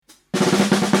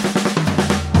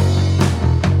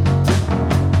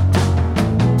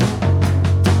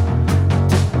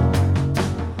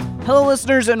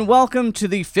listeners, and welcome to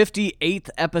the 58th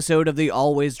episode of the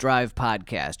AllWaysDrive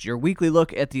podcast, your weekly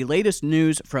look at the latest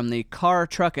news from the car,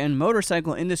 truck, and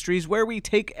motorcycle industries, where we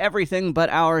take everything but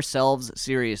ourselves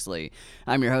seriously.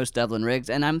 I'm your host, Devlin Riggs,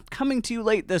 and I'm coming to you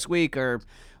late this week, or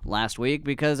last week,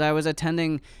 because I was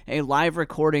attending a live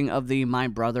recording of the My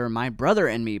Brother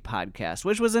and Me podcast,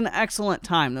 which was an excellent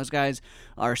time. Those guys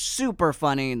are super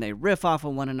funny, and they riff off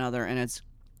of one another, and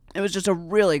it was just a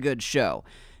really good show.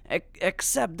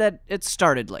 Except that it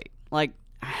started late, like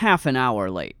half an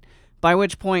hour late, by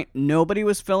which point nobody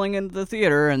was filling into the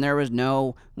theater and there was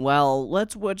no, well,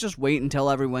 let's just wait until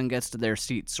everyone gets to their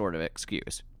seats sort of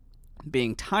excuse.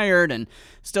 Being tired and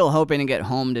still hoping to get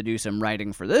home to do some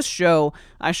writing for this show,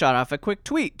 I shot off a quick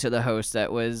tweet to the host that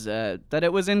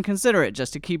it was inconsiderate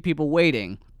just to keep people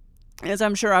waiting, as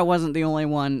I'm sure I wasn't the only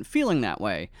one feeling that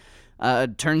way.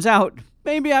 Turns out,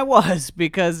 maybe I was,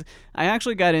 because I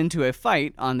actually got into a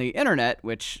fight on the internet,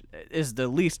 which is the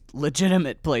least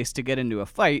legitimate place to get into a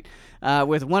fight,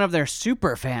 with one of their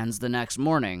super fans the next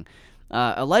morning.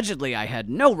 Allegedly, I had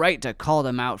no right to call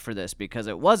them out for this because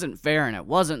it wasn't fair and it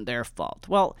wasn't their fault.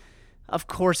 Well, of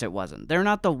course it wasn't. They're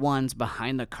not the ones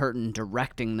behind the curtain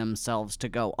directing themselves to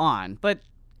go on, but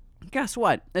guess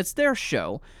what? It's their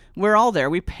show. We're all there.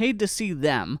 We paid to see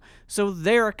them, so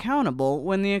they're accountable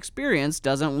when the experience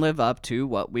doesn't live up to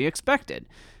what we expected.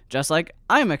 Just like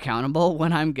I'm accountable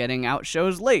when I'm getting out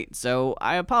shows late, so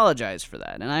I apologize for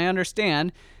that, and I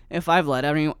understand if I've let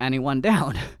anyone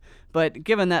down. But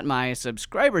given that my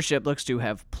subscribership looks to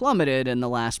have plummeted in the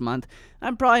last month,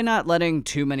 I'm probably not letting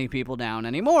too many people down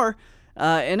anymore.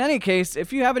 In any case,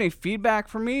 if you have any feedback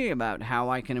for me about how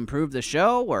I can improve the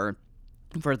show, or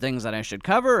for things that I should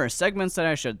cover or segments that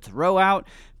I should throw out,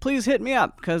 please hit me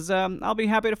up, because I'll be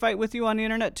happy to fight with you on the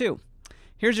internet too.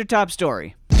 Here's your top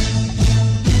story.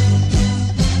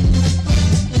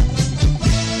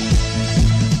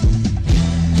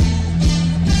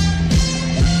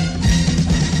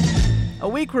 A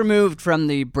week removed from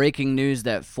the breaking news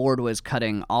that Ford was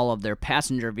cutting all of their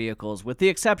passenger vehicles, with the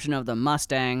exception of the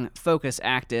Mustang, Focus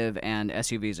Active, and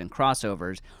SUVs and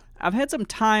crossovers, I've had some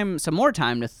more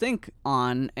time to think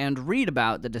on and read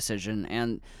about the decision,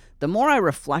 and the more I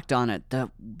reflect on it,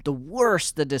 the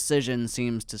worse the decision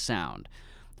seems to sound.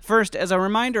 First, as a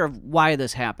reminder of why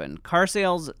this happened, car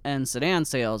sales and sedan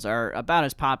sales are about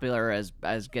as popular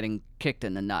as getting kicked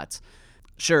in the nuts.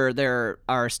 Sure, there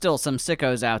are still some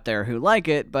sickos out there who like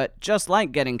it, but just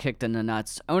like getting kicked in the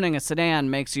nuts, owning a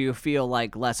sedan makes you feel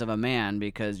like less of a man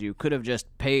because you could have just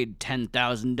paid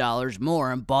 $10,000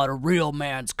 more and bought a real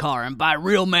man's car. And by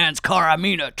real man's car, I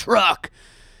mean a truck.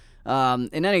 In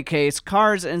any case,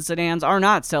 cars and sedans are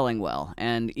not selling well,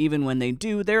 and even when they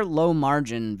do, they're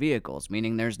low-margin vehicles,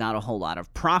 meaning there's not a whole lot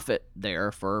of profit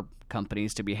there for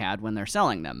companies to be had when they're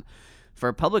selling them.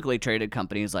 For publicly traded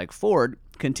companies like Ford,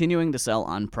 continuing to sell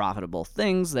unprofitable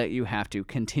things that you have to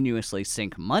continuously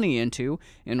sink money into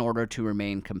in order to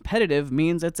remain competitive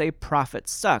means it's a profit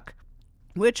suck,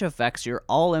 which affects your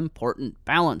all-important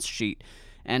balance sheet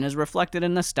and is reflected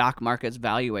in the stock market's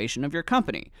valuation of your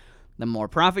company. The more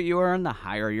profit you earn, the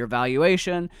higher your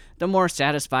valuation, the more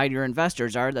satisfied your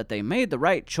investors are that they made the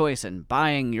right choice in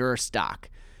buying your stock.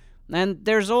 And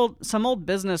there's some old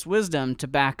business wisdom to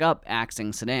back up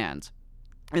axing sedans.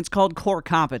 It's called core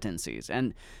competencies,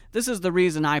 and this is the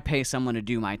reason I pay someone to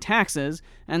do my taxes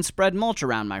and spread mulch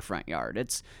around my front yard.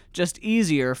 It's just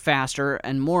easier, faster,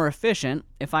 and more efficient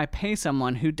if I pay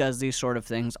someone who does these sort of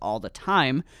things all the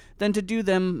time than to do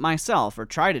them myself or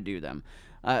try to do them.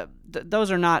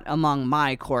 Those are not among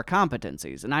my core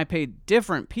competencies, and I pay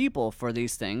different people for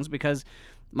these things because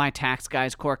my tax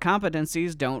guy's core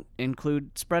competencies don't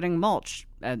include spreading mulch,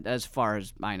 as far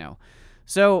as I know.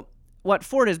 So what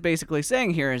Ford is basically saying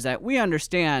here is that we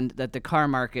understand that the car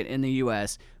market in the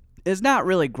U.S. is not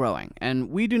really growing,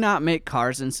 and we do not make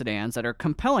cars and sedans that are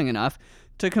compelling enough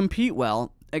to compete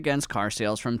well against car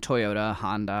sales from Toyota,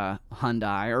 Honda,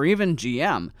 Hyundai, or even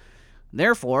GM.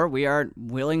 Therefore, we are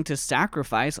willing to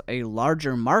sacrifice a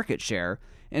larger market share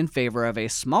in favor of a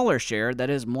smaller share that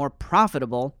is more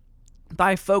profitable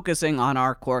by focusing on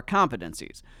our core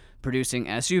competencies, producing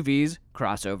SUVs,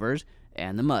 crossovers,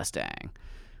 and the Mustang.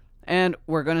 And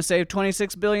we're going to save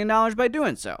 $26 billion by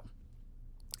doing so.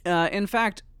 In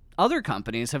fact, other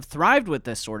companies have thrived with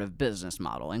this sort of business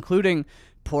model, including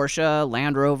Porsche,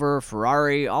 Land Rover,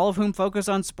 Ferrari, all of whom focus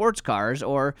on sports cars,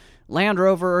 or Land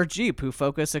Rover or Jeep, who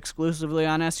focus exclusively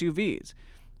on SUVs.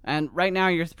 And right now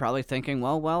you're probably thinking,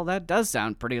 well, that does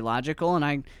sound pretty logical, and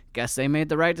I guess they made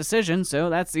the right decision, so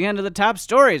that's the end of the top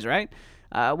stories, right?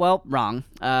 Well, wrong.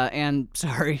 And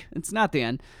sorry, it's not the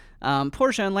end.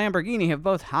 Porsche and Lamborghini have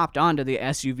both hopped onto the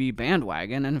SUV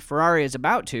bandwagon, and Ferrari is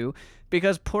about to,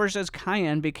 because Porsche's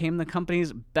Cayenne became the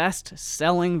company's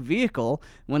best-selling vehicle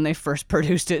when they first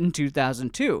produced it in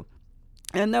 2002.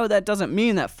 And though that doesn't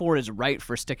mean that Ford is right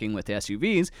for sticking with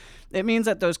SUVs, it means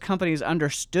that those companies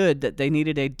understood that they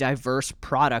needed a diverse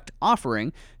product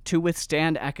offering to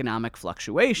withstand economic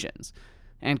fluctuations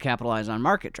and capitalize on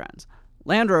market trends.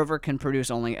 Land Rover can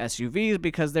produce only SUVs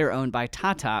because they're owned by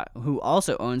Tata, who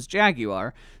also owns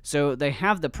Jaguar, so they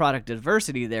have the product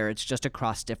diversity there, it's just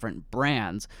across different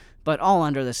brands, but all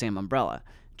under the same umbrella.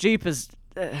 Jeep is,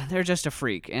 they're just a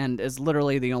freak, and is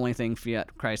literally the only thing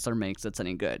Fiat Chrysler makes that's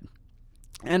any good.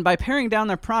 And by paring down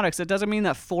their products, it doesn't mean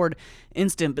that Ford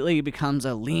instantly becomes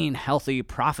a lean, healthy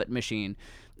profit machine.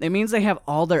 It means they have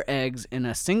all their eggs in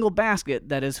a single basket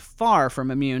that is far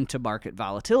from immune to market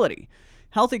volatility.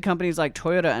 Healthy companies like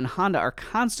Toyota and Honda are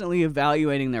constantly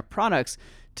evaluating their products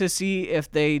to see if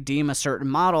they deem a certain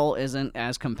model isn't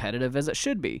as competitive as it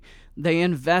should be. They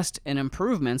invest in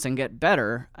improvements and get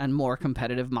better and more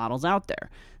competitive models out there.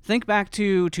 Think back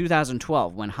to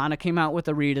 2012 when Honda came out with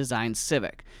a redesigned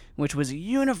Civic, which was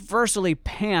universally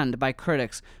panned by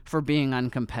critics for being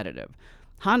uncompetitive.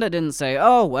 Honda didn't say,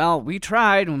 oh, well, we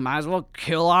tried, we might as well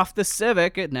kill off the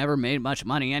Civic, it never made much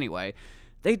money anyway.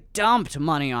 They dumped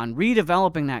money on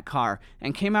redeveloping that car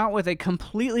and came out with a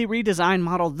completely redesigned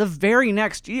model the very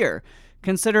next year.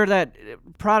 Consider that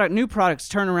new products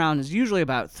turnaround is usually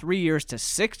about 3 years to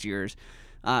 6 years,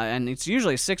 and it's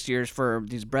usually 6 years for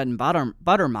these bread and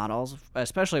butter models,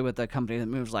 especially with a company that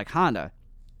moves like Honda.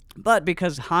 But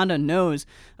because Honda knows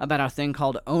about a thing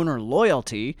called owner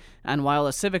loyalty, and while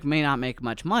a Civic may not make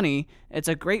much money, it's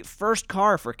a great first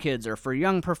car for kids or for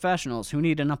young professionals who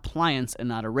need an appliance and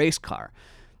not a race car.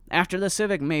 After the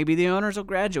Civic, maybe the owners will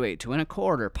graduate to an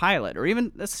Accord or Pilot, or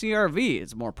even the CR-V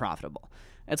is more profitable.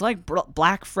 It's like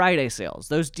Black Friday sales.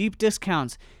 Those deep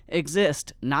discounts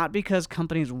exist not because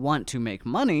companies want to make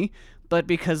money, but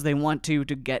because they want to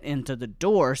get into the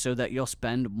door so that you'll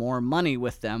spend more money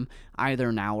with them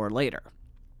either now or later.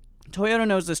 Toyota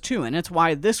knows this too, and it's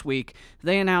why this week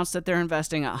they announced that they're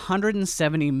investing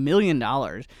 $170 million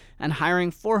and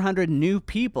hiring 400 new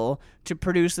people to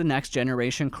produce the next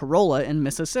generation Corolla in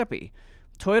Mississippi.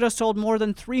 Toyota sold more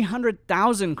than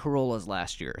 300,000 Corollas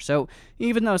last year, so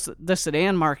even though the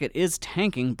sedan market is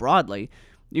tanking broadly,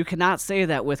 you cannot say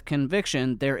that with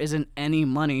conviction there isn't any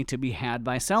money to be had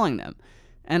by selling them.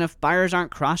 And if buyers aren't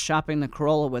cross-shopping the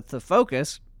Corolla with the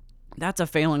Focus, that's a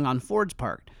failing on Ford's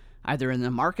part, either in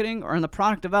the marketing or in the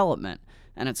product development,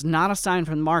 and it's not a sign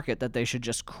from the market that they should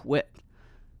just quit.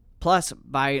 Plus,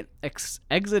 by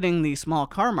exiting the small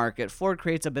car market, Ford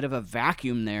creates a bit of a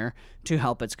vacuum there to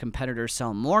help its competitors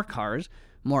sell more cars,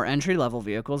 more entry-level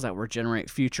vehicles that will generate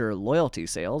future loyalty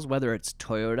sales, whether it's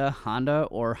Toyota, Honda,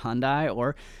 or Hyundai,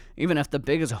 or even if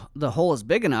the hole is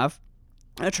big enough,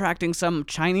 attracting some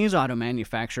Chinese auto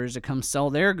manufacturers to come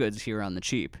sell their goods here on the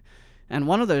cheap. And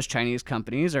one of those Chinese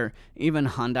companies, or even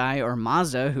Hyundai or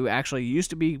Mazda, who actually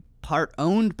used to be part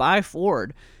owned by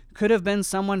Ford, could have been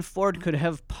someone Ford could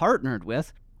have partnered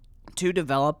with to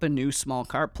develop a new small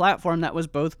car platform that was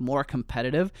both more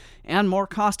competitive and more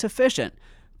cost efficient.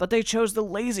 But they chose the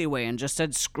lazy way and just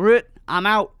said, screw it, I'm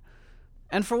out.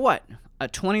 And for what? A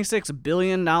 $26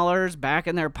 billion back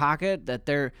in their pocket that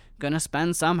they're going to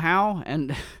spend somehow?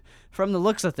 And from the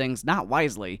looks of things, not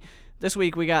wisely. This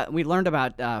week we learned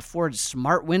about Ford's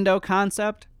smart window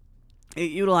concept.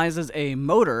 It utilizes a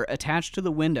motor attached to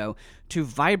the window to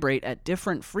vibrate at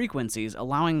different frequencies,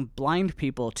 allowing blind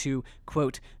people to,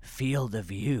 quote, feel the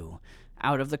view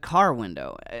out of the car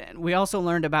window. And we also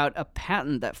learned about a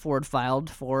patent that Ford filed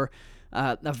for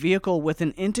a vehicle with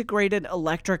an integrated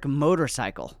electric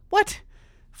motorcycle. What?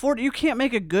 Ford, you can't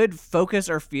make a good Focus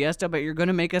or Fiesta, but you're going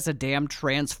to make us a damn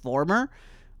Transformer?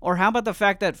 Or how about the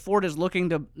fact that Ford is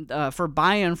looking for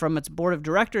buy-in from its board of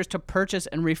directors to purchase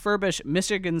and refurbish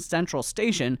Michigan Central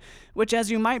Station, which, as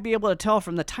you might be able to tell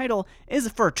from the title, is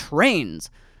for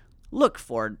trains. Look,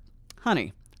 Ford,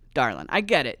 honey, darling, I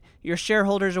get it. Your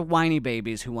shareholders are whiny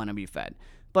babies who want to be fed.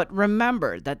 But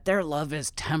remember that their love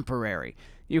is temporary.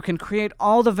 You can create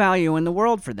all the value in the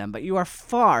world for them, but you are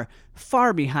far,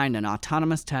 far behind in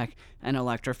autonomous tech and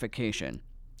electrification.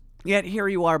 Yet here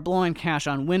you are blowing cash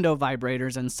on window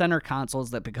vibrators and center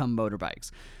consoles that become motorbikes.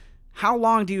 How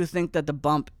long do you think that the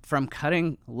bump from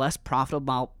cutting less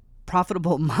profitable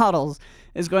models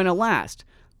is going to last?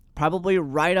 Probably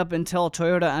right up until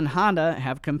Toyota and Honda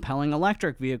have compelling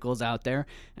electric vehicles out there,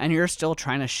 and you're still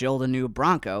trying to shill the new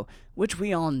Bronco, which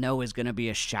we all know is going to be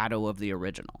a shadow of the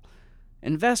original.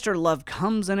 Investor love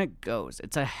comes and it goes.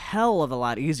 It's a hell of a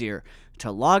lot easier to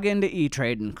log into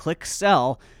E-Trade and click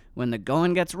sell when the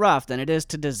going gets rough than it is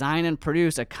to design and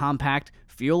produce a compact,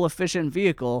 fuel-efficient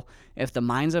vehicle if the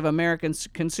minds of American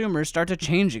consumers start to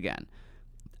change again.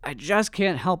 I just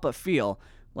can't help but feel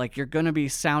like you're going to be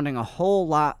sounding a whole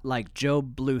lot like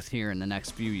Job Bluth here in the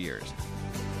next few years.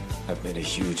 I've made a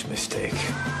huge mistake.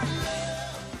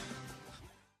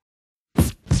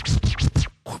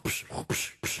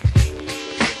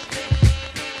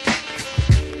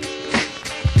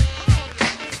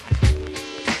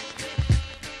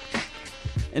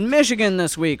 In Michigan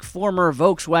this week, former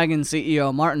Volkswagen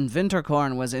CEO Martin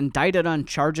Winterkorn was indicted on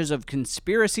charges of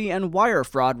conspiracy and wire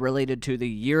fraud related to the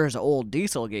years-old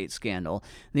Dieselgate scandal.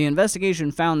 The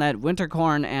investigation found that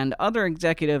Winterkorn and other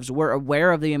executives were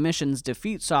aware of the emissions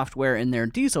defeat software in their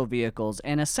diesel vehicles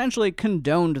and essentially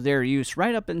condoned their use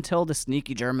right up until the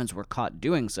sneaky Germans were caught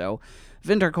doing so.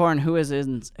 Winterkorn, who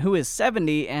is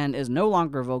 70 and is no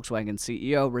longer Volkswagen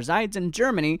CEO, resides in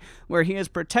Germany, where he is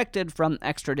protected from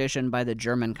extradition by the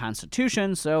German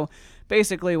Constitution. So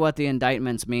basically what the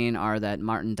indictments mean are that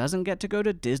Martin doesn't get to go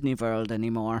to Disney World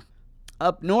anymore.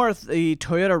 Up north, the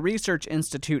Toyota Research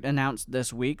Institute announced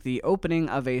this week the opening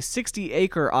of a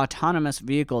 60-acre autonomous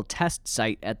vehicle test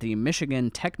site at the Michigan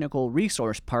Technical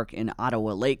Resource Park in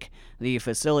Ottawa Lake. The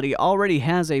facility already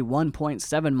has a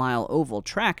 1.7-mile oval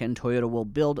track, and Toyota will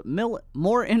build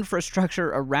more infrastructure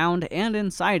around and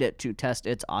inside it to test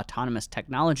its autonomous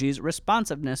technology's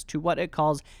responsiveness to what it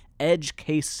calls edge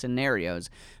case scenarios,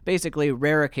 basically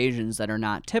rare occasions that are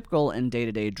not typical in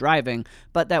day-to-day driving,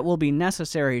 but that will be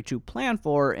necessary to plan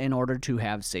for in order to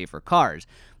have safer cars.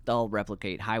 They'll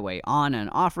replicate highway on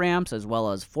and off ramps, as well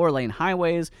as 4-lane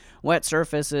highways, wet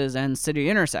surfaces, and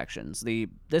city intersections.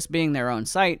 This being their own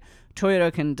site,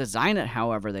 Toyota can design it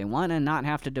however they want and not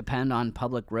have to depend on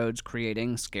public roads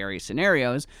creating scary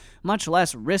scenarios, much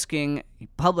less risking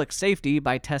public safety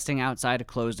by testing outside a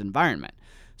closed environment.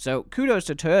 So kudos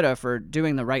to Toyota for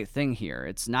doing the right thing here.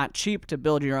 It's not cheap to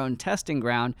build your own testing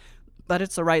ground, but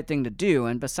it's the right thing to do.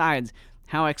 And besides,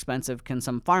 how expensive can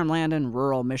some farmland in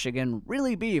rural Michigan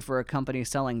really be for a company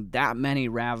selling that many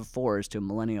RAV4s to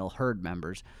millennial herd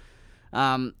members?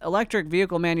 Electric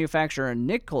vehicle manufacturer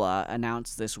Nikola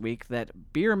announced this week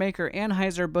that beer maker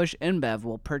Anheuser-Busch InBev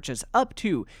will purchase up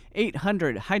to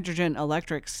 800 hydrogen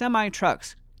electric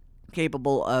semi-trucks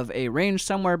capable of a range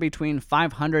somewhere between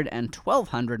 500 and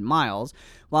 1,200 miles,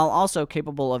 while also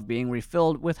capable of being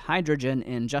refilled with hydrogen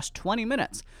in just 20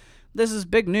 minutes. This is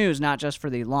big news not just for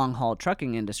the long-haul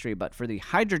trucking industry, but for the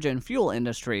hydrogen fuel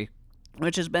industry,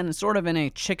 which has been sort of in a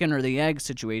chicken or the egg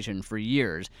situation for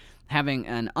years, having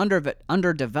an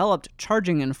underdeveloped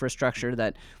charging infrastructure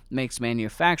that makes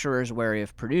manufacturers wary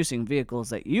of producing vehicles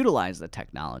that utilize the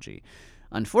technology.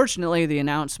 Unfortunately, the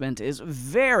announcement is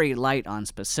very light on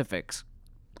specifics.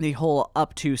 The whole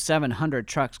up to 700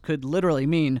 trucks could literally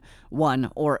mean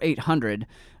 1 or 800.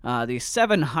 The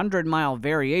 700-mile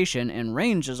variation in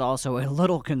range is also a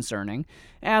little concerning,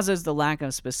 as is the lack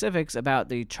of specifics about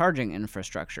the charging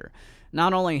infrastructure.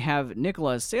 Not only have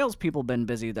Nikola's salespeople been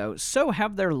busy, though, so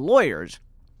have their lawyers.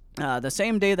 The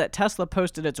same day that Tesla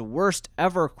posted its worst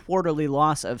ever quarterly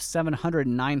loss of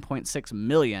 $709.6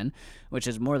 million, which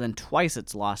is more than twice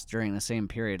its loss during the same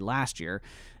period last year,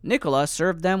 Nikola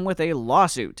served them with a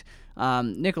lawsuit.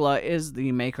 Nikola is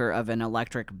the maker of an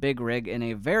electric big rig in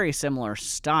a very similar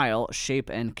style, shape,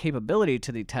 and capability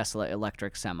to the Tesla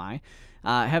electric semi.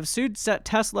 Have sued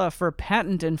Tesla for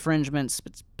patent infringements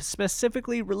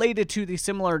specifically related to the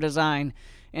similar design,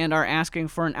 and are asking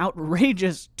for an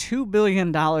outrageous $2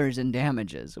 billion in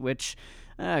damages, which,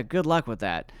 good luck with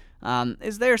that.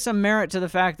 Is there some merit to the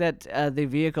fact that the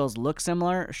vehicles look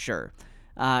similar? Sure.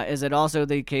 Is it also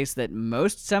the case that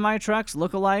most semi-trucks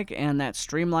look alike and that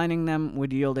streamlining them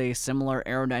would yield a similar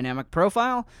aerodynamic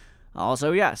profile?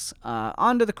 Also, yes.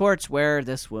 On to the courts where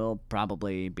this will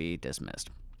probably be dismissed.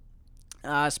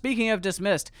 Speaking of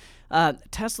dismissed,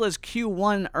 Tesla's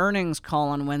Q1 earnings call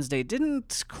on Wednesday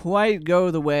didn't quite go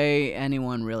the way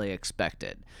anyone really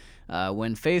expected.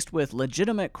 When faced with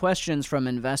legitimate questions from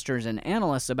investors and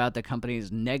analysts about the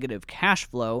company's negative cash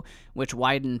flow, which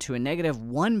widened to a negative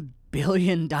 $1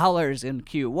 billion in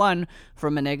Q1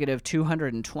 from a negative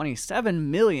 $227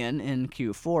 million in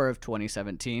Q4 of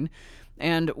 2017,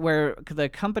 and where the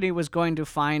company was going to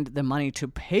find the money to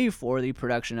pay for the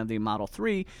production of the Model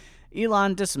 3,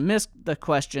 Elon dismissed the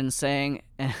question, saying,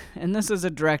 and this is a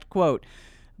direct quote,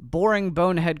 "Boring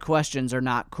bonehead questions are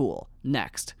not cool.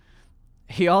 Next."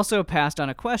 He also passed on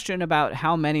a question about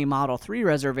how many Model 3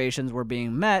 reservations were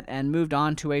being met and moved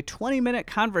on to a 20-minute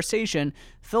conversation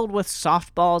filled with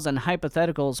softballs and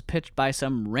hypotheticals pitched by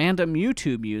some random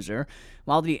YouTube user,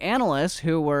 while the analysts,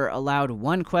 who were allowed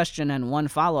one question and one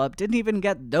follow-up, didn't even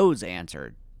get those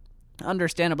answered.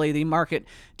 Understandably, the market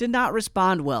did not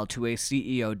respond well to a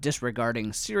CEO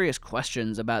disregarding serious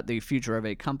questions about the future of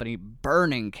a company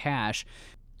burning cash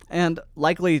and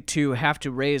likely to have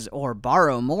to raise or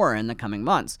borrow more in the coming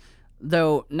months.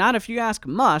 Though not if you ask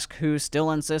Musk, who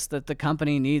still insists that the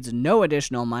company needs no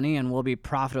additional money and will be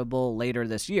profitable later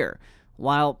this year.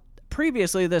 While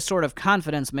previously this sort of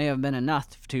confidence may have been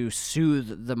enough to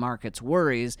soothe the market's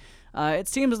worries, it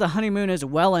seems the honeymoon is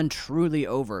well and truly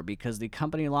over because the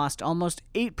company lost almost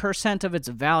 8% of its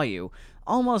value,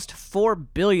 almost $4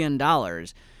 billion.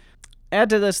 Add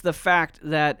to this the fact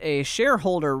that a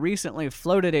shareholder recently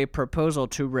floated a proposal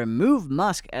to remove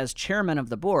Musk as chairman of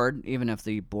the board, even if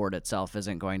the board itself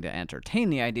isn't going to entertain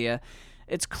the idea.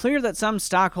 It's clear that some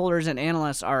stockholders and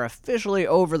analysts are officially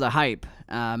over the hype.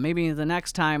 Maybe the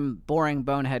next time boring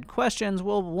bonehead questions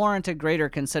will warrant a greater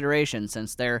consideration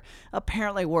since they're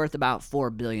apparently worth about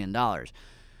 $4 billion.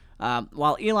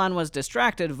 While Elon was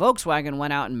distracted, Volkswagen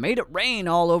went out and made it rain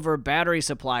all over battery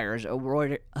suppliers,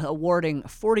 awarding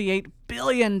 $48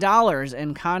 billion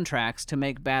in contracts to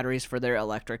make batteries for their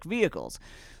electric vehicles.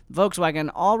 Volkswagen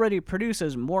already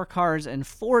produces more cars in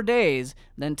 4 days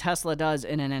than Tesla does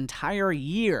in an entire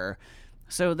year,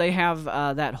 so they have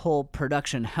that whole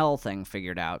production hell thing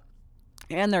figured out.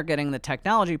 And they're getting the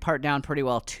technology part down pretty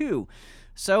well too.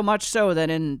 So much so that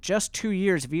in just 2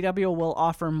 years, VW will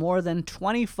offer more than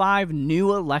 25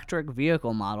 new electric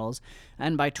vehicle models,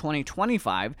 and by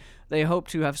 2025, they hope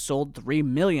to have sold 3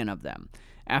 million of them.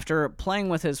 After playing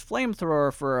with his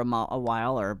flamethrower for a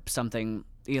while or something,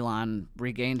 Elon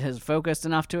regained his focus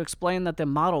enough to explain that the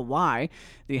Model Y,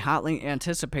 the hotly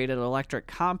anticipated electric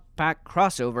compact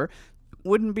crossover,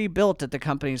 wouldn't be built at the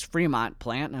company's Fremont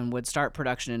plant and would start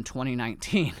production in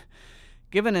 2019.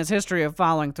 Given his history of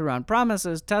following through on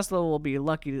promises, Tesla will be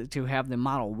lucky to have the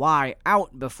Model Y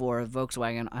out before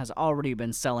Volkswagen has already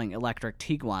been selling electric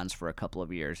Tiguans for a couple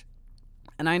of years.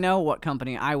 And I know what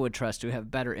company I would trust to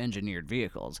have better engineered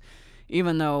vehicles,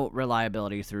 even though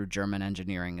reliability through German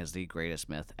engineering is the greatest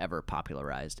myth ever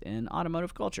popularized in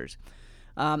automotive cultures.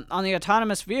 On the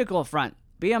autonomous vehicle front,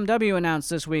 BMW announced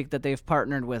this week that they've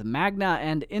partnered with Magna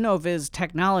and Innoviz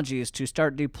Technologies to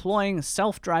start deploying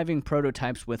self-driving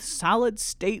prototypes with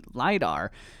solid-state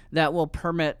LiDAR that will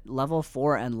permit Level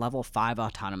 4 and Level 5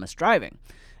 autonomous driving.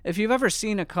 If you've ever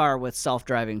seen a car with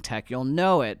self-driving tech, you'll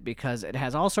know it because it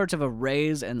has all sorts of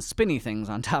arrays and spinny things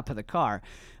on top of the car.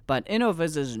 But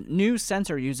Innoviz's new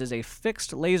sensor uses a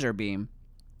fixed laser beam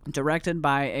directed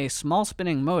by a small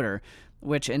spinning motor,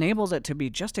 which enables it to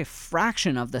be just a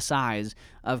fraction of the size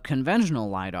of conventional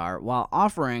LiDAR while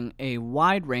offering a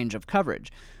wide range of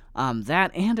coverage. That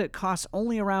and it costs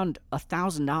only around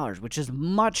 $1,000, which is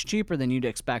much cheaper than you'd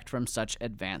expect from such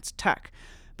advanced tech.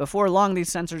 Before long,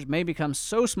 these sensors may become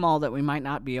so small that we might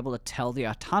not be able to tell the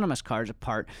autonomous cars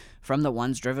apart from the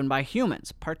ones driven by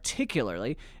humans,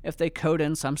 particularly if they code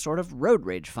in some sort of road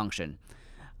rage function.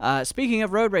 Speaking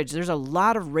of road rage, there's a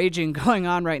lot of raging going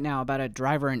on right now about a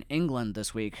driver in England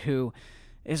this week who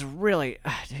is really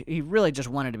just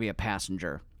wanted to be a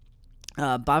passenger.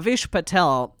 Bhavish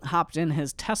Patel hopped in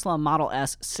his Tesla Model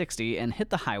S 60 and hit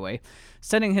the highway,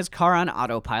 setting his car on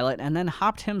autopilot, and then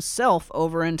hopped himself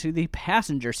over into the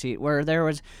passenger seat where there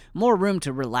was more room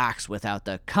to relax without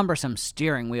the cumbersome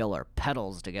steering wheel or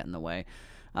pedals to get in the way.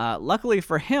 Luckily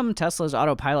for him, Tesla's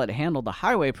autopilot handled the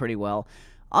highway pretty well.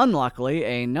 Unluckily,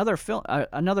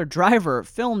 another driver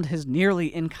filmed his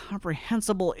nearly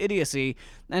incomprehensible idiocy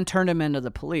and turned him into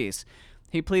the police.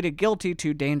 He pleaded guilty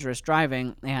to dangerous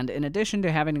driving, and in addition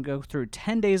to having to go through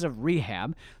 10 days of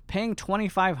rehab, paying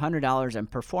 $2,500,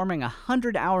 and performing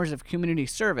 100 hours of community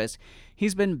service,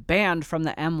 he's been banned from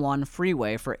the M1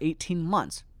 freeway for 18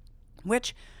 months,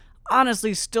 which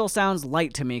honestly still sounds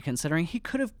light to me considering he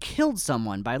could have killed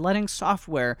someone by letting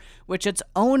software, which its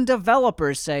own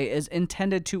developers say is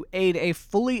intended to aid a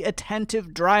fully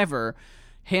attentive driver,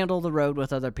 handle the road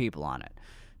with other people on it.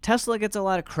 Tesla gets a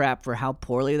lot of crap for how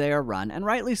poorly they are run, and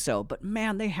rightly so, but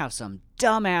man, they have some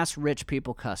dumbass rich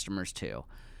people customers too.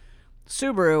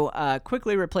 Subaru,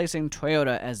 quickly replacing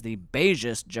Toyota as the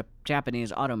beigest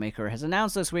Japanese automaker, has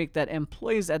announced this week that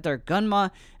employees at their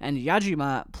Gunma and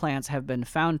Yajima plants have been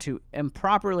found to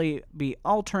improperly be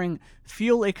altering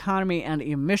fuel economy and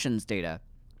emissions data,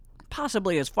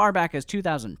 possibly as far back as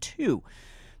 2002.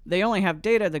 They only have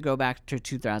data that go back to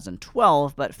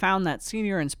 2012, but found that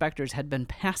senior inspectors had been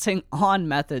passing on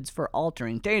methods for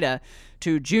altering data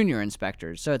to junior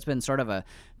inspectors. So it's been sort of a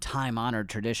time-honored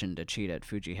tradition to cheat at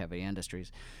Fuji Heavy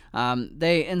Industries.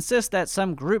 They insist that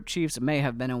some group chiefs may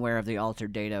have been aware of the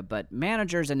altered data, but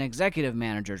managers and executive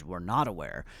managers were not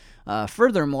aware.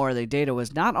 Furthermore, the data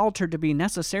was not altered to be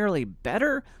necessarily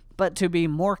better, but to be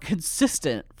more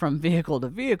consistent from vehicle to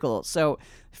vehicle. So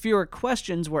fewer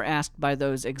questions were asked by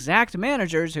those exact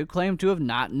managers who claimed to have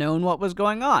not known what was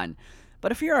going on.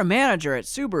 But if you're a manager at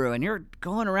Subaru and you're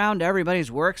going around to everybody's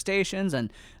workstations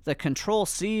and the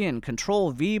Control-C and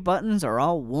Control-V buttons are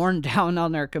all worn down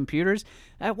on their computers,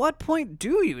 at what point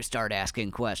do you start asking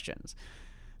questions?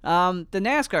 The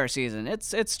NASCAR season,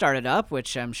 it started up,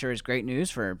 which I'm sure is great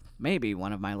news for maybe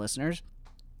one of my listeners.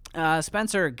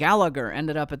 Spencer Gallagher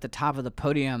ended up at the top of the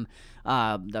podium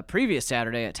the previous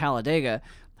Saturday at Talladega,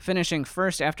 finishing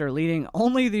first after leading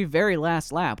only the very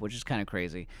last lap, which is kind of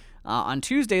crazy. On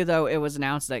Tuesday, though, it was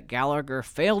announced that Gallagher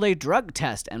failed a drug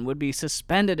test and would be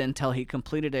suspended until he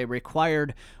completed a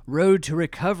required Road to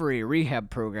Recovery rehab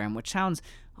program, which sounds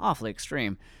awfully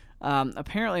extreme.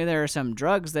 Apparently, there are some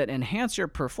drugs that enhance your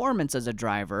performance as a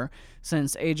driver,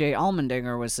 since A.J.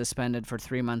 Allmendinger was suspended for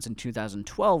 3 months in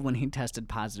 2012 when he tested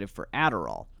positive for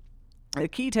Adderall. The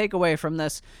key takeaway from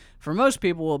this, for most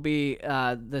people, will be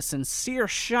the sincere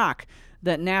shock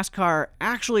that NASCAR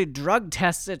actually drug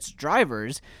tests its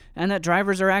drivers, and that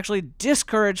drivers are actually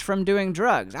discouraged from doing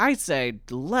drugs. I say,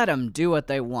 let them do what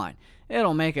they want.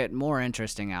 It'll make it more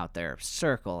interesting out there,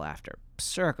 circle after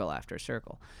circle after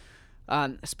circle.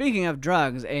 Speaking of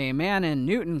drugs, a man in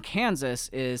Newton, Kansas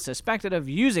is suspected of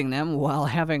using them while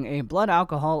having a blood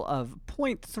alcohol of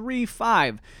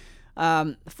 0.35.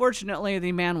 Fortunately,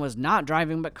 the man was not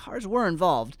driving, but cars were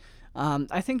involved.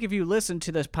 I think if you listen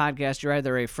to this podcast, you're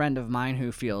either a friend of mine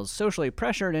who feels socially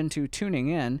pressured into tuning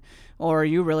in, or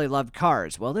you really love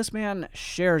cars. Well, this man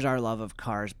shares our love of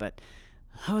cars, but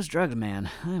those drugs, man,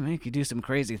 they make you do some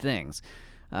crazy things.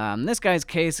 This guy's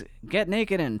case, get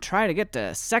naked and try to get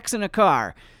to sex in a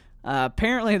car.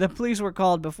 Apparently, the police were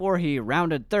called before he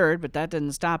rounded third, but that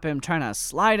didn't stop him trying to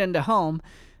slide into home,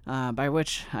 by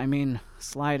which I mean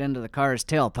slide into the car's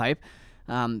tailpipe.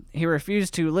 He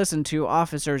refused to listen to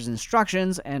officers'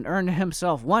 instructions and earned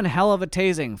himself one hell of a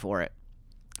tasing for it.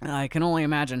 I can only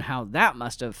imagine how that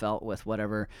must have felt with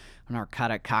whatever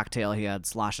narcotic cocktail he had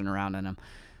sloshing around in him.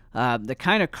 The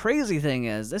kind of crazy thing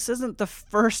is, this isn't the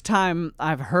first time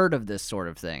I've heard of this sort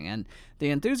of thing, and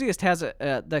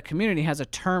the community has a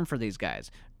term for these guys: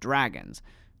 dragons.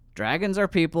 Dragons are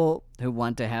people who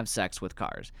want to have sex with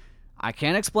cars. I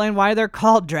can't explain why they're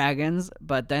called dragons,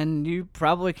 but then you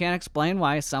probably can't explain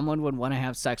why someone would want to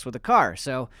have sex with a car.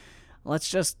 So let's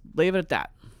just leave it at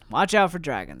that. Watch out for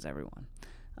dragons, everyone.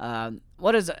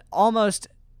 What is almost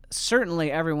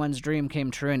certainly everyone's dream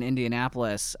came true in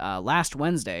Indianapolis last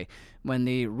Wednesday when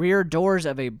the rear doors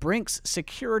of a Brinks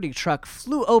security truck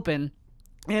flew open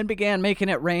and began making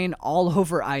it rain all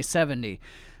over I-70.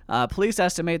 Police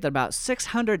estimate that about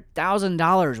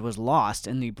 $600,000 was lost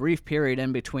in the brief period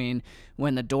in between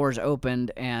when the doors opened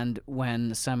and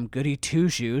when some goody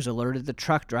two-shoes alerted the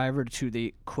truck driver to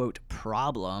the, quote,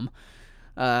 problem.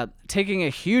 Taking a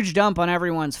huge dump on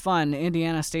everyone's fun,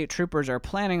 Indiana State Troopers are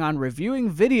planning on reviewing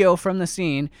video from the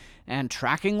scene and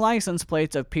tracking license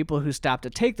plates of people who stopped to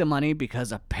take the money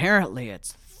because apparently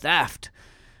it's theft.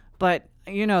 But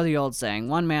you know the old saying,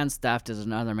 one man's theft is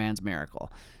another man's miracle.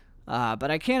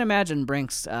 But I can't imagine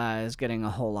Brinks is getting a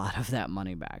whole lot of that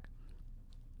money back.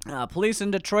 Police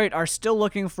in Detroit are still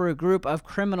looking for a group of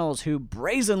criminals who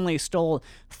brazenly stole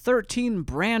 13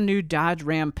 brand new Dodge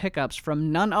Ram pickups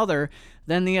from none other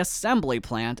than the assembly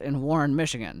plant in Warren,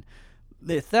 Michigan.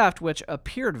 The theft, which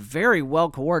appeared very well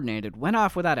coordinated, went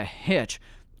off without a hitch,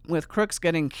 with crooks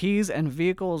getting keys and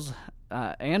vehicles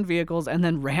and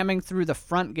then ramming through the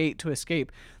front gate to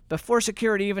escape before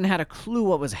security even had a clue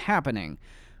what was happening.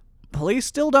 Police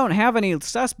still don't have any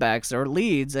suspects or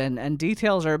leads, and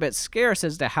details are a bit scarce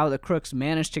as to how the crooks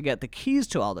managed to get the keys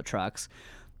to all the trucks.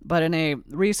 But in a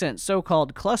recent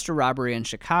so-called cluster robbery in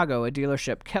Chicago, a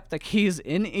dealership kept the keys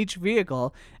in each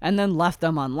vehicle and then left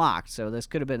them unlocked, so this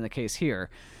could have been the case here.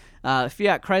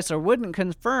 Fiat Chrysler wouldn't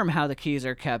confirm how the keys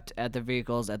are kept at the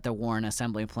vehicles at the Warren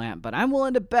assembly plant, but I'm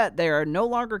willing to bet they are no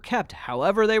longer kept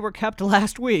however they were kept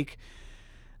last week.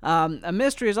 A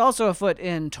mystery is also afoot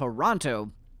in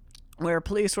Toronto, where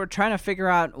police were trying to figure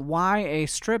out why a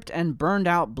stripped and burned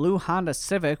out blue Honda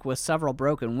Civic with several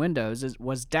broken windows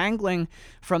was dangling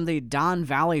from the Don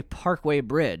Valley Parkway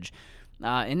Bridge.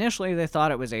 Initially, they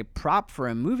thought it was a prop for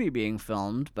a movie being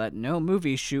filmed, but no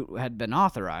movie shoot had been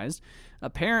authorized.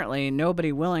 Apparently,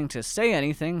 nobody willing to say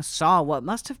anything saw what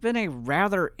must have been a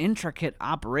rather intricate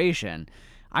operation,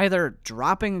 either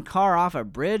dropping a car off a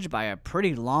bridge by a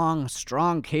pretty long,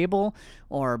 strong cable,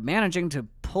 or managing to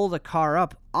pull the car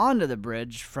up onto the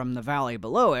bridge from the valley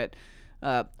below it.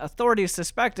 Authorities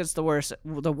suspect it's the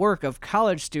work of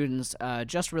college students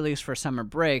just released for summer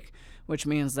break, which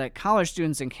means that college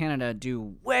students in Canada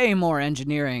do way more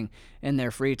engineering in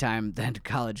their free time than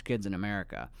college kids in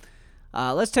America.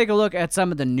 Let's take a look at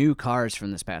some of the new cars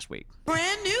from this past week.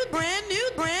 Brand new, brand new,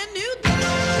 brand new.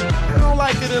 I don't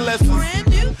like it unless Brand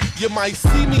new. you might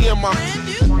see me in my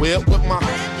Brand new. whip with my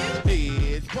Brand new.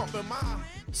 head pumping my.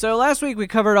 So last week we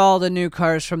covered all the new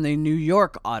cars from the New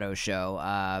York Auto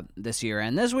Show this year,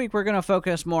 and this week we're going to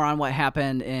focus more on what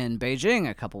happened in Beijing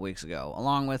a couple weeks ago,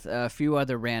 along with a few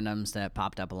other randoms that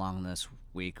popped up along this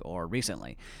week or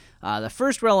recently. The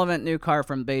first relevant new car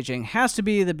from Beijing has to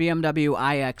be the BMW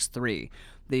iX3,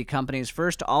 the company's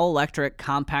first all-electric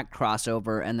compact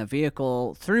crossover and the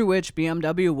vehicle through which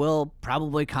BMW will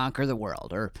probably conquer the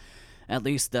world, or at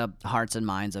least the hearts and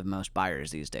minds of most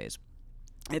buyers these days.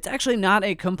 It's actually not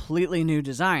a completely new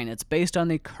design. It's based on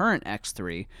the current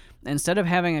X3, instead of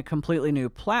having a completely new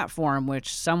platform,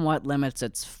 which somewhat limits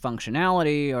its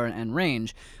functionality and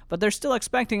range, but they're still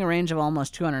expecting a range of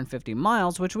almost 250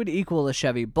 miles, which would equal the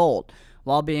Chevy Bolt,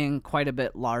 while being quite a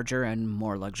bit larger and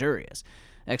more luxurious.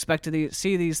 Expect to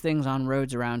see these things on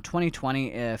roads around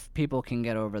 2020 if people can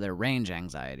get over their range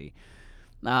anxiety.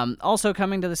 Also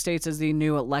coming to the States is the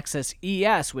new Lexus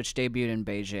ES, which debuted in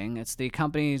Beijing. It's the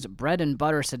company's bread and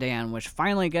butter sedan, which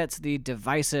finally gets the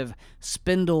divisive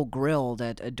spindle grille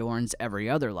that adorns every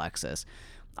other Lexus.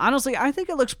 Honestly, I think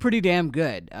it looks pretty damn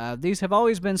good. These have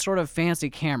always been sort of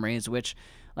fancy Camrys, which,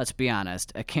 let's be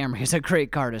honest, a Camry is a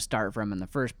great car to start from in the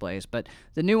first place, but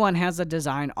the new one has a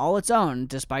design all its own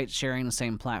despite sharing the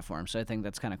same platform, so I think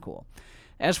that's kind of cool.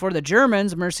 As for the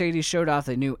Germans, Mercedes showed off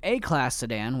the new A-Class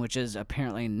sedan, which is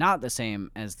apparently not the same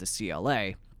as the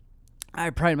CLA. I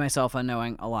pride myself on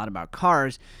knowing a lot about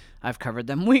cars. I've covered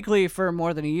them weekly for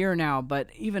more than a year now,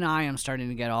 but even I am starting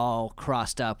to get all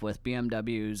crossed up with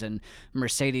BMWs and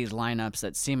Mercedes lineups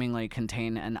that seemingly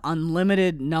contain an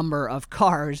unlimited number of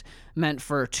cars meant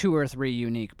for 2 or 3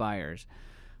 unique buyers.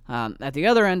 At the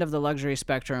other end of the luxury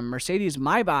spectrum,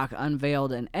 Mercedes-Maybach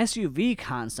unveiled an SUV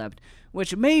concept,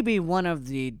 which may be one of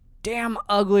the damn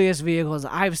ugliest vehicles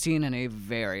I've seen in a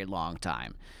very long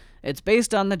time. It's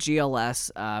based on the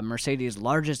GLS, Mercedes'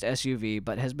 largest SUV,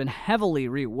 but has been heavily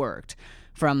reworked.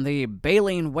 From the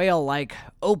baleen whale-like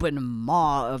open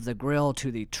maw of the grille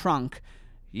to the trunk.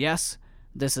 Yes,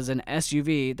 this is an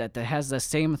SUV that has the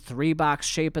same 3-box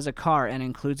shape as a car and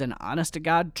includes an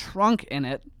honest-to-God trunk in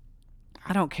it.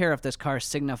 I don't care if this car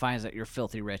signifies that you're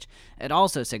filthy rich. It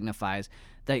also signifies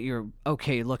that you're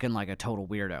okay looking like a total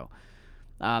weirdo.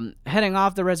 Heading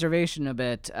off the reservation a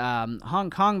bit, Hong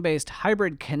Kong-based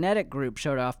Hybrid Kinetic Group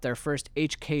showed off their first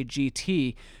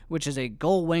HKGT, which is a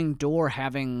gull-wing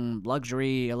door-having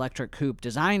luxury electric coupe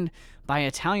designed by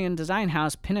Italian design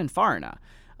house Pininfarina.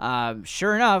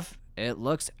 Sure enough, it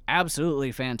looks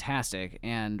absolutely fantastic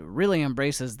and really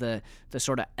embraces the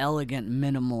sort of elegant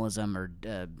minimalism,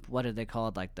 or what do they call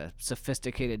it, like the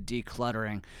sophisticated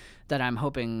decluttering that I'm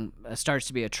hoping starts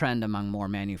to be a trend among more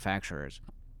manufacturers.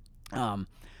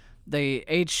 The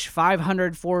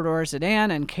H500 four-door sedan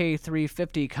and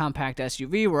K350 compact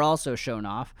SUV were also shown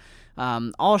off.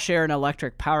 All share an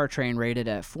electric powertrain rated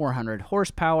at 400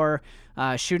 horsepower,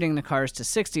 shooting the cars to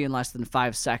 60 in less than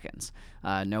 5 seconds.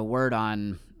 No word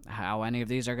on how any of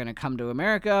these are going to come to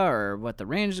America or what the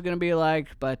range is going to be like,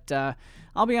 but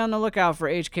I'll be on the lookout for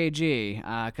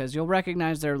HKG because you'll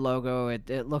recognize their logo.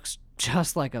 It looks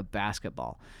just like a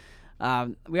basketball.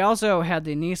 We also had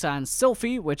the Nissan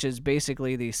Sylphy, which is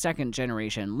basically the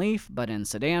second-generation Leaf, but in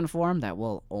sedan form that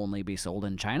will only be sold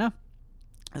in China,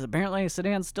 as apparently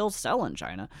sedans still sell in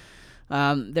China.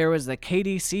 There was the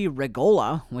KDC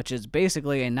Regola, which is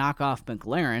basically a knockoff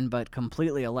McLaren, but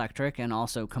completely electric and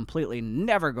also completely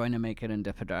never going to make it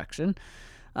into production.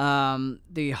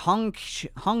 The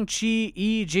Hongqi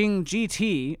Yijing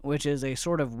GT, which is a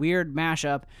sort of weird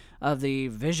mashup of the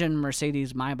Vision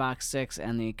Mercedes-Maybach 6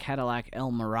 and the Cadillac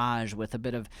El Mirage, with a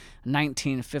bit of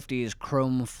 1950s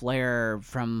chrome flair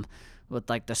with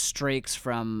like the strakes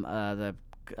from the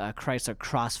Chrysler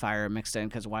Crossfire mixed in,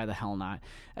 because why the hell not?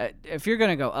 If you're going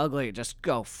to go ugly, just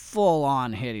go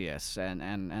full-on hideous,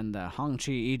 and the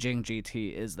Hongqi Yijing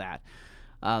GT is that.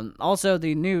 Also,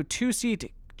 the new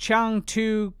 2-seat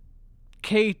Changtu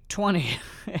K20,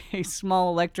 a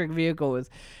small electric vehicle with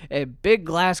a big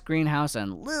glass greenhouse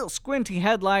and little squinty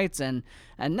headlights, and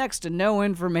next to no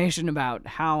information about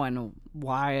how and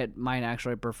why it might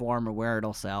actually perform or where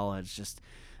it'll sell. It's just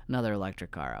another electric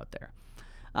car out there.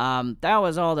 That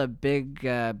was all the big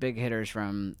hitters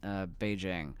from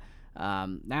Beijing.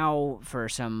 Now, for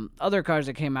some other cars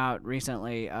that came out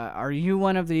recently, are you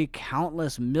one of the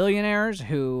countless millionaires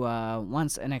who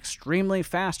wants an extremely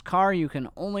fast car you can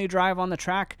only drive on the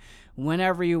track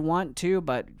whenever you want to,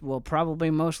 but will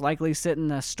probably most likely sit in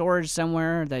a storage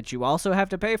somewhere that you also have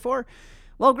to pay for?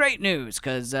 Well, great news,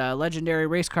 because legendary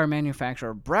race car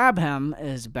manufacturer Brabham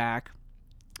is back,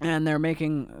 and they're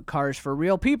making cars for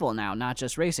real people now, not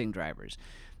just racing drivers.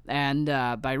 And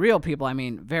by real people, I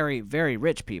mean very, very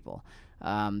rich people.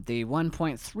 The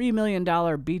 $1.3 million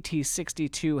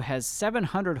BT62 has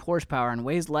 700 horsepower and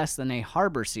weighs less than a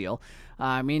harbor seal,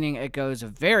 meaning it goes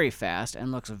very fast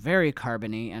and looks very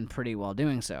carbony and pretty well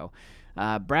doing so.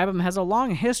 Brabham has a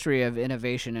long history of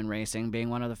innovation in racing,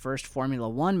 being one of the first Formula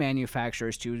One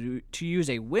manufacturers to use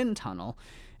a wind tunnel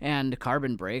and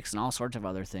carbon brakes and all sorts of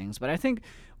other things. But I think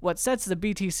what sets the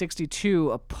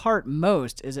BT62 apart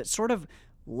most is its sort of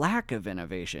lack of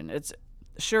innovation. It's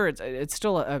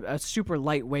still a super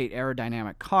lightweight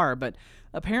aerodynamic car, but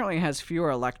apparently has fewer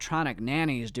electronic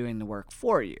nannies doing the work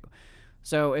for you.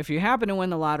 So if you happen to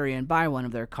win the lottery and buy one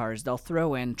of their cars, they'll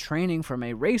throw in training from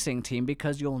a racing team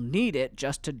because you'll need it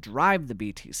just to drive the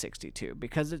BT62,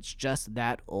 because it's just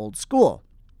that old school.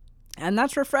 And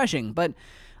that's refreshing, but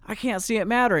I can't see it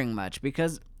mattering much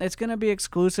because it's going to be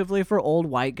exclusively for old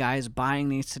white guys buying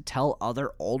these to tell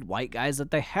other old white guys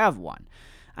that they have one.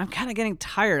 I'm kind of getting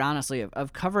tired, honestly,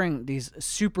 of covering these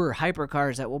super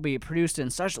hypercars that will be produced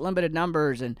in such limited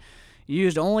numbers and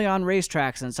used only on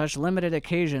racetracks and such limited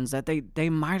occasions that they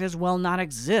might as well not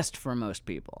exist for most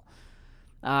people.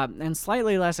 And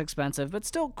slightly less expensive, but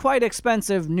still quite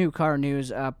expensive new car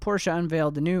news. Porsche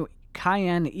unveiled the new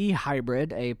Cayenne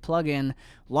e-hybrid, a plug-in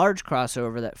large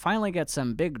crossover that finally gets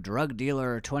some big drug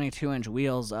dealer 22-inch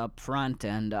wheels up front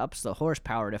and ups the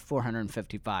horsepower to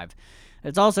 455.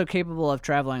 It's also capable of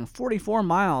traveling 44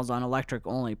 miles on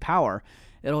electric-only power.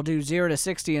 It'll do 0 to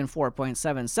 60 in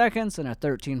 4.7 seconds and a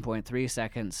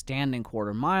 13.3-second standing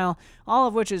quarter mile, all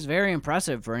of which is very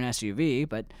impressive for an SUV,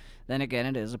 but then again,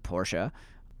 it is a Porsche.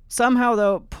 Somehow,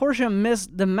 though, Porsche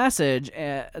missed the message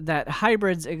that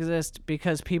hybrids exist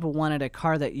because people wanted a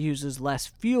car that uses less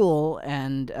fuel,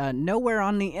 and nowhere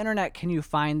on the internet can you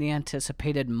find the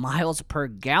anticipated miles per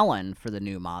gallon for the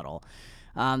new model.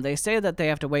 They say that they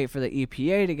have to wait for the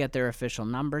EPA to get their official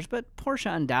numbers, but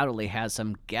Porsche undoubtedly has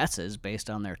some guesses based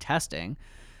on their testing.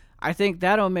 I think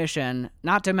that omission,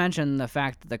 not to mention the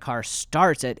fact that the car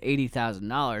starts at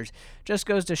 $80,000, just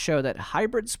goes to show that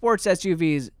hybrid sports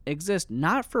SUVs exist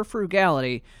not for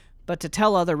frugality, but to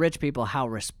tell other rich people how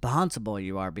responsible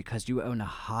you are because you own a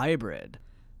hybrid.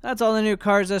 That's all the new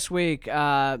cars this week.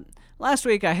 Last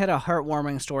week I had a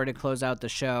heartwarming story to close out the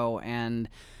show, and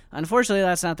unfortunately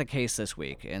that's not the case this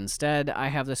week. Instead, I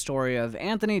have the story of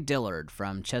Anthony Dillard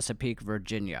from Chesapeake,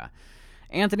 Virginia.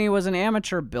 Anthony was an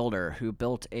amateur builder who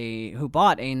bought a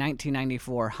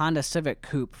 1994 Honda Civic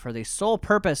Coupe for the sole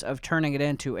purpose of turning it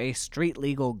into a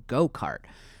street-legal go-kart.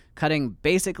 Cutting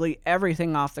basically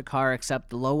everything off the car except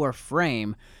the lower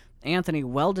frame, Anthony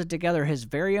welded together his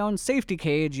very own safety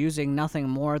cage using nothing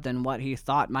more than what he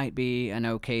thought might be an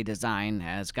okay design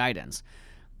as guidance.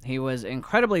 He was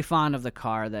incredibly fond of the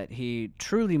car that he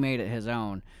truly made it his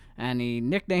own, and he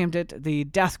nicknamed it the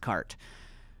Death Cart.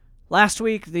 Last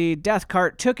week, the Death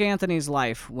Cart took Anthony's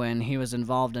life when he was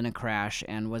involved in a crash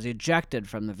and was ejected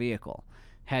from the vehicle.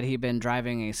 Had he been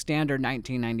driving a standard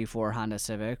 1994 Honda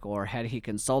Civic, or had he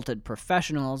consulted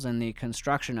professionals in the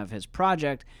construction of his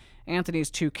project,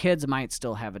 Anthony's 2 kids might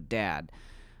still have a dad.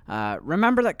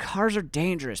 Remember that cars are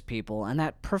dangerous, people, and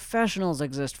that professionals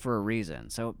exist for a reason.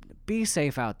 So be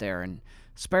safe out there and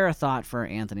spare a thought for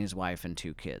Anthony's wife and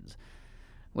 2 kids.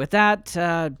 With that,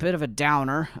 bit of a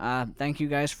downer, thank you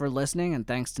guys for listening, and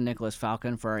thanks to Nicholas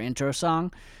Falcon for our intro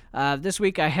song. This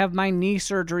week I have my knee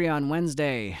surgery on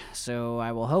Wednesday, so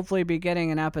I will hopefully be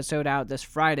getting an episode out this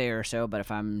Friday or so, but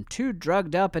if I'm too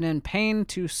drugged up and in pain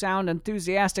to sound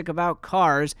enthusiastic about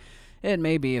cars, it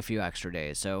may be a few extra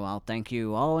days, so I'll thank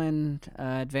you all in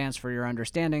advance for your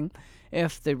understanding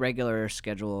if the regular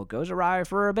schedule goes awry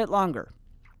for a bit longer.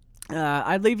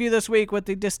 I'd leave you this week with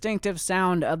the distinctive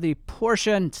sound of the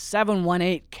Porsche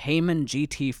 718 Cayman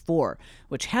GT4,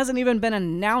 which hasn't even been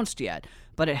announced yet,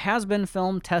 but it has been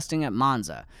film testing at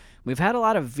Monza. We've had a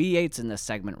lot of V8s in this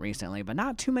segment recently, but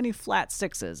not too many flat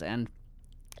 6s, and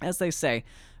as they say,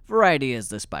 variety is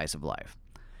the spice of life.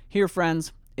 Here,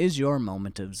 friends, is your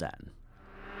moment of zen.